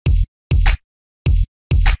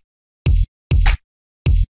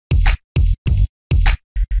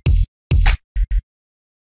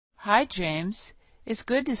Hi, James. It's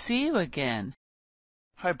good to see you again.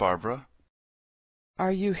 Hi, Barbara.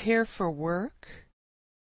 Are you here for work?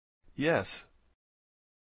 Yes.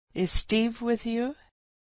 Is Steve with you?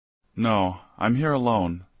 No, I'm here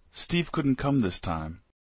alone. Steve couldn't come this time.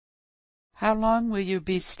 How long will you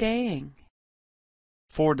be staying?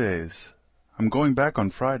 4 days. I'm going back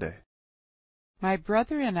on Friday. My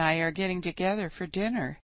brother and I are getting together for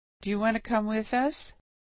dinner. Do you want to come with us?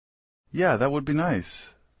 Yeah, that would be nice.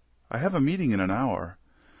 I have a meeting in an hour.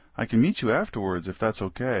 I can meet you afterwards if that's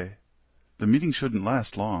okay. The meeting shouldn't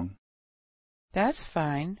last long. That's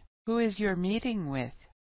fine. Who is your meeting with?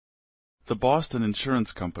 The Boston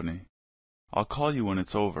Insurance Company. I'll call you when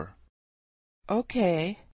it's over.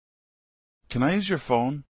 Okay. Can I use your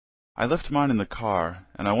phone? I left mine in the car,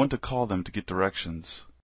 and I want to call them to get directions.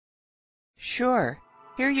 Sure.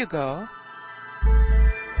 Here you go.